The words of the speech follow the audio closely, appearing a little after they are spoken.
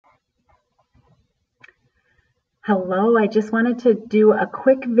Hello, I just wanted to do a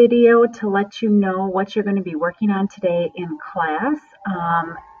quick video to let you know what you're going to be working on today in class.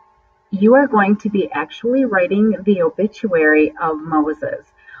 You are going to be actually writing the obituary of Moses.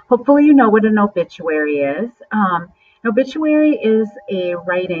 Hopefully you know what an obituary is. An obituary is a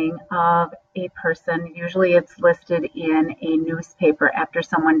writing of a person. Usually it's listed in a newspaper after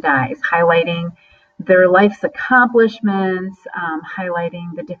someone dies, highlighting their life's accomplishments,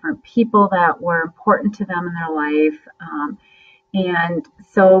 highlighting the different people that were important to them in their life. And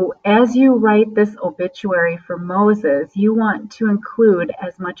so, as you write this obituary for Moses, you want to include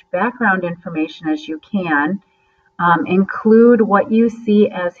as much background information as you can, include what you see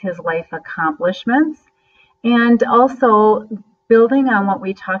as his life accomplishments, and also building on what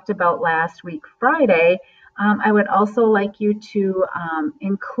we talked about last week, Friday. I would also like you to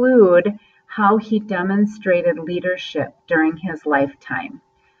include how he demonstrated leadership during his lifetime.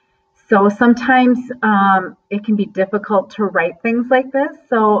 So sometimes it can be difficult to write things like this.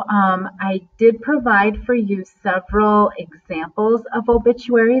 So I did provide for you several examples of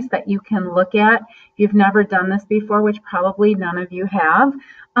obituaries that you can look at. If you've never done this before, which probably none of you have,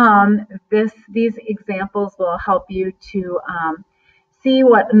 these examples will help you to see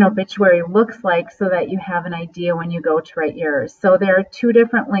what an obituary looks like so that you have an idea when you go to write yours. So there are two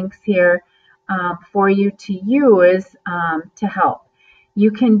different links here for you to use to help.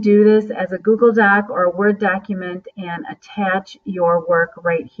 You can do this as a Google Doc or a Word document and attach your work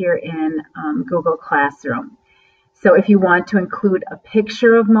right here in Google Classroom. So if you want to include a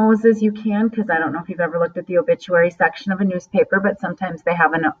picture of Moses, you can, because I don't know if you've ever looked at the obituary section of a newspaper, but sometimes they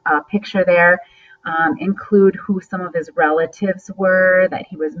have a picture there. Include who some of his relatives were, that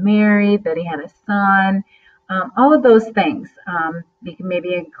he was married, that he had a son, all of those things. You can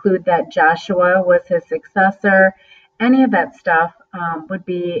maybe include that Joshua was his successor. Any of that stuff would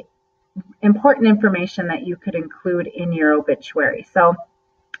be important information that you could include in your obituary. So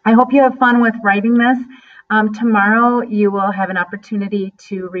I hope you have fun with writing this. Tomorrow you will have an opportunity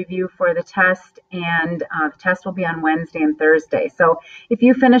to review for the test, and the test will be on Wednesday and Thursday. So if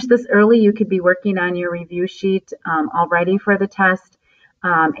you finish this early, you could be working on your review sheet already for the test.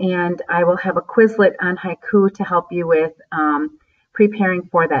 And I will have a Quizlet on haiku to help you with preparing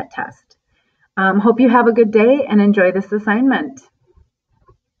for that test. Hope you have a good day and enjoy this assignment.